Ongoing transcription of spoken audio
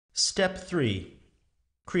Step 3.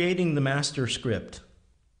 Creating the master script.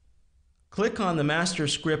 Click on the Master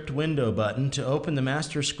Script window button to open the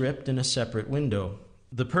master script in a separate window.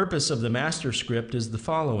 The purpose of the master script is the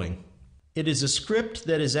following. It is a script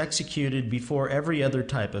that is executed before every other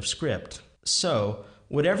type of script. So,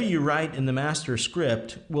 whatever you write in the master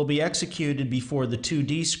script will be executed before the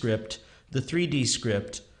 2D script, the 3D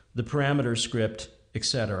script, the parameter script,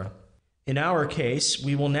 etc. In our case,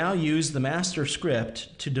 we will now use the master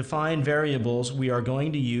script to define variables we are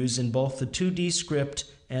going to use in both the 2D script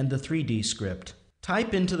and the 3D script.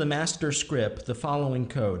 Type into the master script the following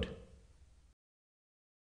code.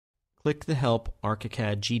 Click the Help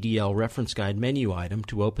ArchiCAD GDL Reference Guide menu item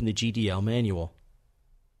to open the GDL manual.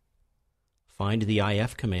 Find the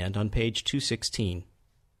IF command on page 216.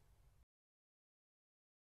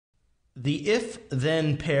 The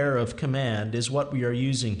if-then pair of command is what we are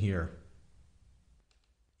using here.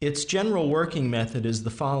 Its general working method is the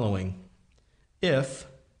following. If,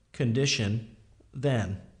 condition,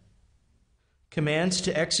 then. Commands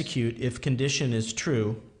to execute if condition is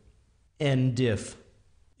true, end if.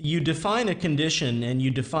 You define a condition and you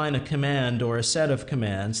define a command or a set of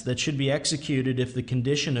commands that should be executed if the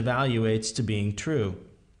condition evaluates to being true.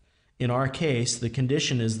 In our case, the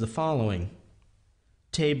condition is the following.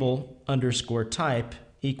 Table_type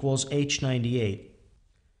equals H98.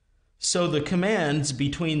 So the commands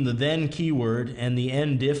between the then keyword and the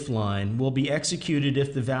end if line will be executed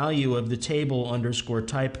if the value of the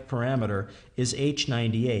table_type parameter is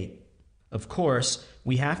H98. Of course,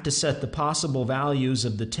 we have to set the possible values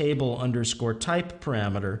of the table_type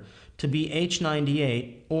parameter to be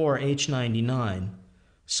H98 or H99,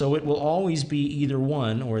 so it will always be either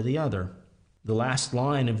one or the other. The last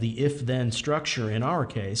line of the if-then structure in our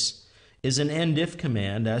case is an end-if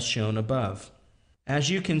command as shown above.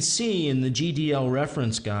 As you can see in the GDL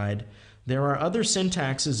reference guide, there are other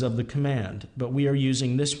syntaxes of the command, but we are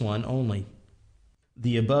using this one only.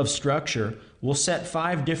 The above structure will set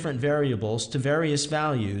 5 different variables to various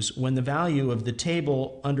values when the value of the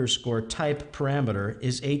table_type parameter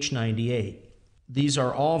is H98. These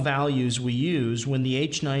are all values we use when the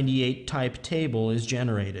H98 type table is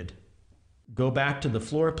generated. Go back to the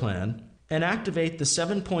floor plan and activate the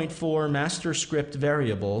 7.4 master script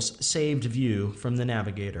variables saved view from the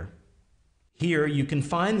navigator. Here you can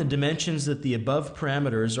find the dimensions that the above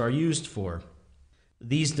parameters are used for.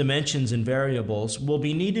 These dimensions and variables will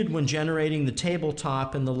be needed when generating the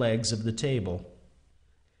tabletop and the legs of the table.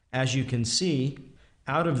 As you can see,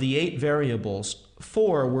 out of the 8 variables,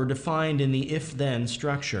 4 were defined in the if-then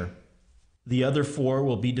structure. The other 4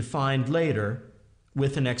 will be defined later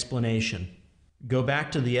with an explanation. Go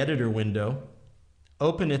back to the editor window,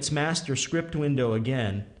 open its master script window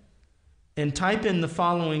again, and type in the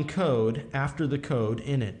following code after the code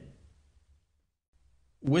in it.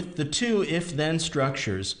 With the 2 if-then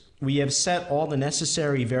structures, we have set all the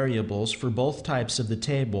necessary variables for both types of the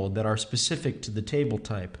table that are specific to the table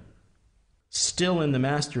type. Still in the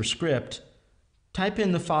master script, type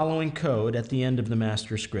in the following code at the end of the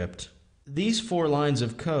master script. These 4 lines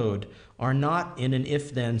of code are not in an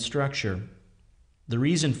if-then structure. The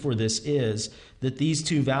reason for this is that these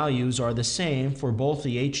 2 values are the same for both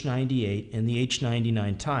the H98 and the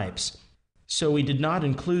H99 types, so we did not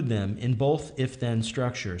include them in both if-then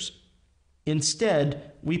structures.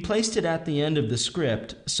 Instead, we placed it at the end of the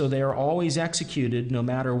script so they are always executed no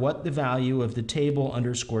matter what the value of the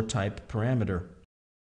table_type parameter.